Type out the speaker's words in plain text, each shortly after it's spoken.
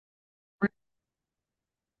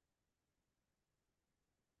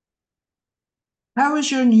How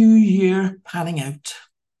is your new year panning out?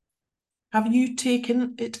 Have you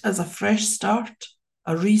taken it as a fresh start,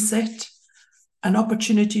 a reset, an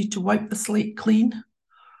opportunity to wipe the slate clean,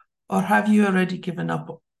 or have you already given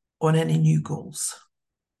up on any new goals?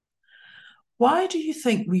 Why do you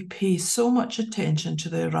think we pay so much attention to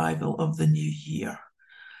the arrival of the new year?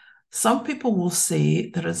 Some people will say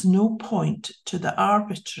there is no point to the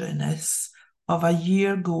arbitrariness of a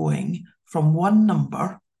year going from one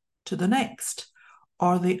number to the next,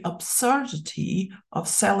 or the absurdity of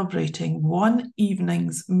celebrating one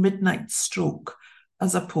evening's midnight stroke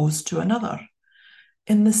as opposed to another.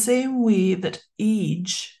 In the same way that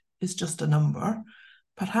age is just a number,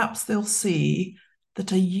 perhaps they'll say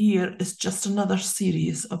that a year is just another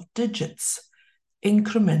series of digits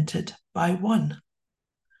incremented by one.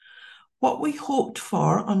 What we hoped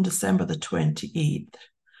for on December the 28th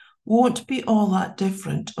won't be all that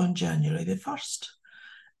different on January the 1st.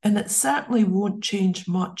 And it certainly won't change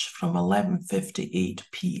much from 11:58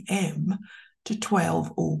 p.m. to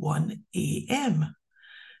 12:01 a.m.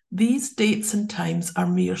 These dates and times are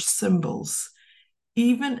mere symbols,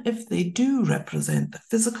 even if they do represent the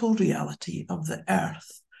physical reality of the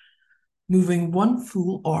Earth moving one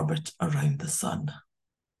full orbit around the sun.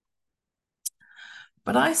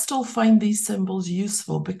 But I still find these symbols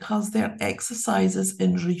useful because they're exercises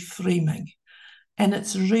in reframing. And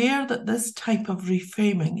it's rare that this type of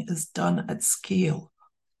reframing is done at scale,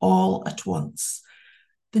 all at once.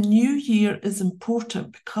 The new year is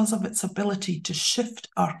important because of its ability to shift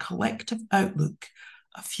our collective outlook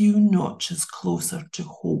a few notches closer to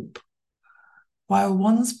hope. While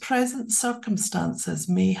one's present circumstances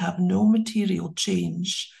may have no material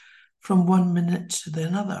change from one minute to the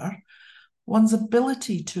other, one's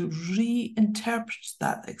ability to reinterpret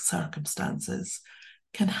that circumstances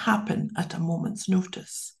can happen at a moment's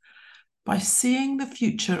notice. By seeing the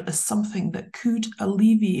future as something that could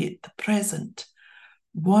alleviate the present,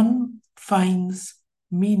 one finds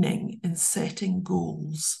meaning in setting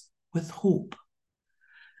goals with hope.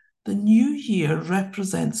 The new year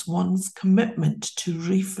represents one's commitment to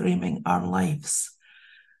reframing our lives.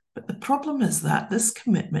 But the problem is that this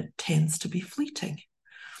commitment tends to be fleeting.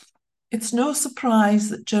 It's no surprise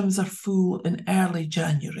that gyms are full in early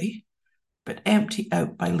January, but empty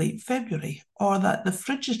out by late February, or that the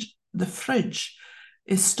fridge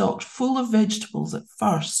is stocked full of vegetables at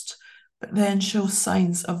first, but then shows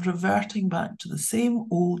signs of reverting back to the same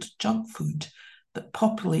old junk food that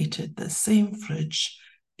populated the same fridge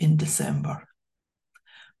in December.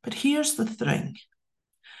 But here's the thing.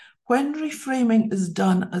 When reframing is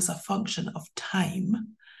done as a function of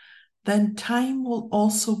time, then time will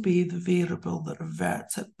also be the variable that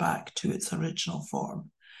reverts it back to its original form.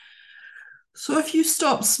 So if you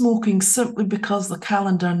stop smoking simply because the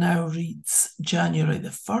calendar now reads January the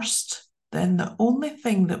 1st, then the only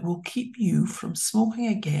thing that will keep you from smoking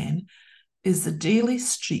again is the daily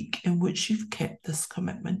streak in which you've kept this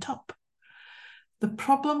commitment up. The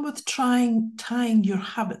problem with tying your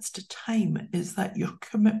habits to time is that your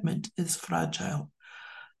commitment is fragile.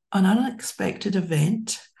 An unexpected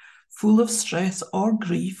event, full of stress or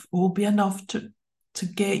grief, will be enough to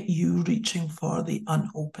get you reaching for the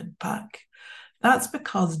unopened pack. That's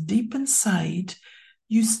because deep inside,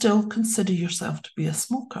 you still consider yourself to be a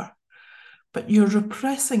smoker, but you're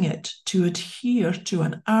repressing it to adhere to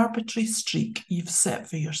an arbitrary streak you've set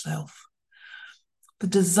for yourself. The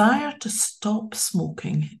desire to stop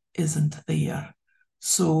smoking isn't there,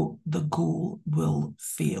 so the goal will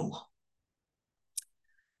fail.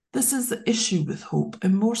 This is the issue with hope,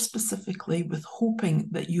 and more specifically with hoping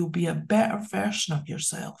that you'll be a better version of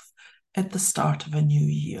yourself at the start of a new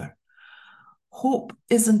year. Hope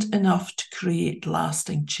isn't enough to create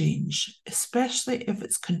lasting change, especially if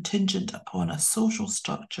it's contingent upon a social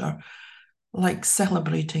structure like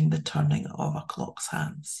celebrating the turning of a clock's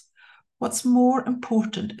hands. What's more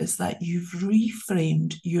important is that you've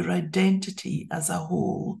reframed your identity as a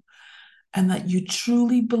whole and that you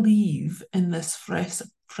truly believe in this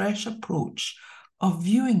fresh approach of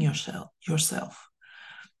viewing yourself.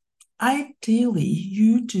 Ideally,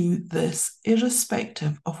 you do this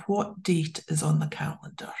irrespective of what date is on the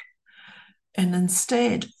calendar, and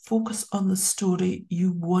instead focus on the story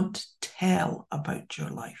you want to tell about your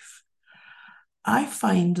life. I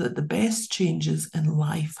find that the best changes in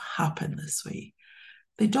life happen this way.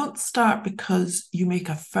 They don't start because you make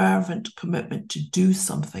a fervent commitment to do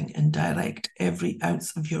something and direct every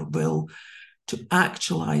ounce of your will to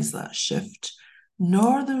actualize that shift,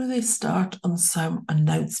 nor do they start on some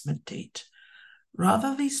announcement date.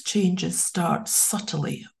 Rather, these changes start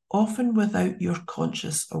subtly, often without your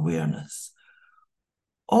conscious awareness.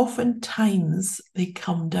 oftentimes they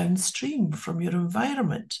come downstream from your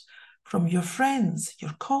environment, from your friends,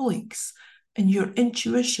 your colleagues, and your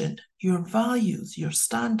intuition, your values, your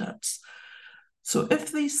standards. So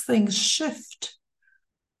if these things shift,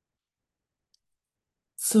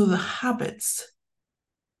 so the habits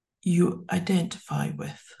you identify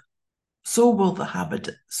with, so will the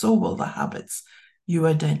habits you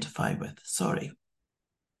identify with. Sorry.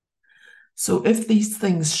 So if these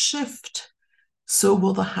things shift, so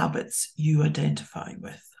will the habits you identify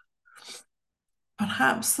with.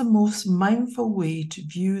 Perhaps the most mindful way to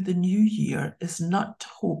view the new year is not to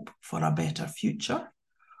hope for a better future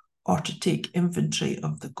or to take inventory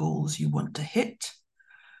of the goals you want to hit.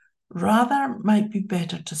 Rather, it might be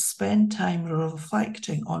better to spend time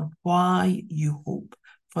reflecting on why you hope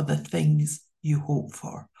for the things you hope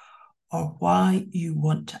for, or why you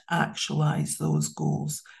want to actualize those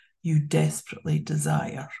goals you desperately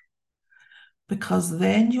desire. Because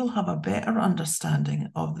then you'll have a better understanding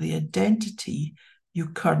of the identity you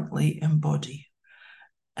currently embody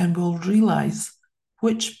and will realize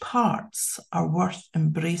which parts are worth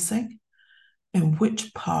embracing and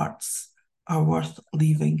which parts are worth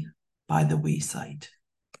leaving by the wayside.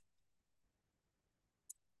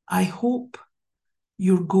 I hope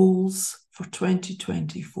your goals for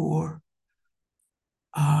 2024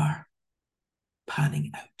 are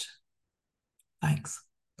panning out. Thanks.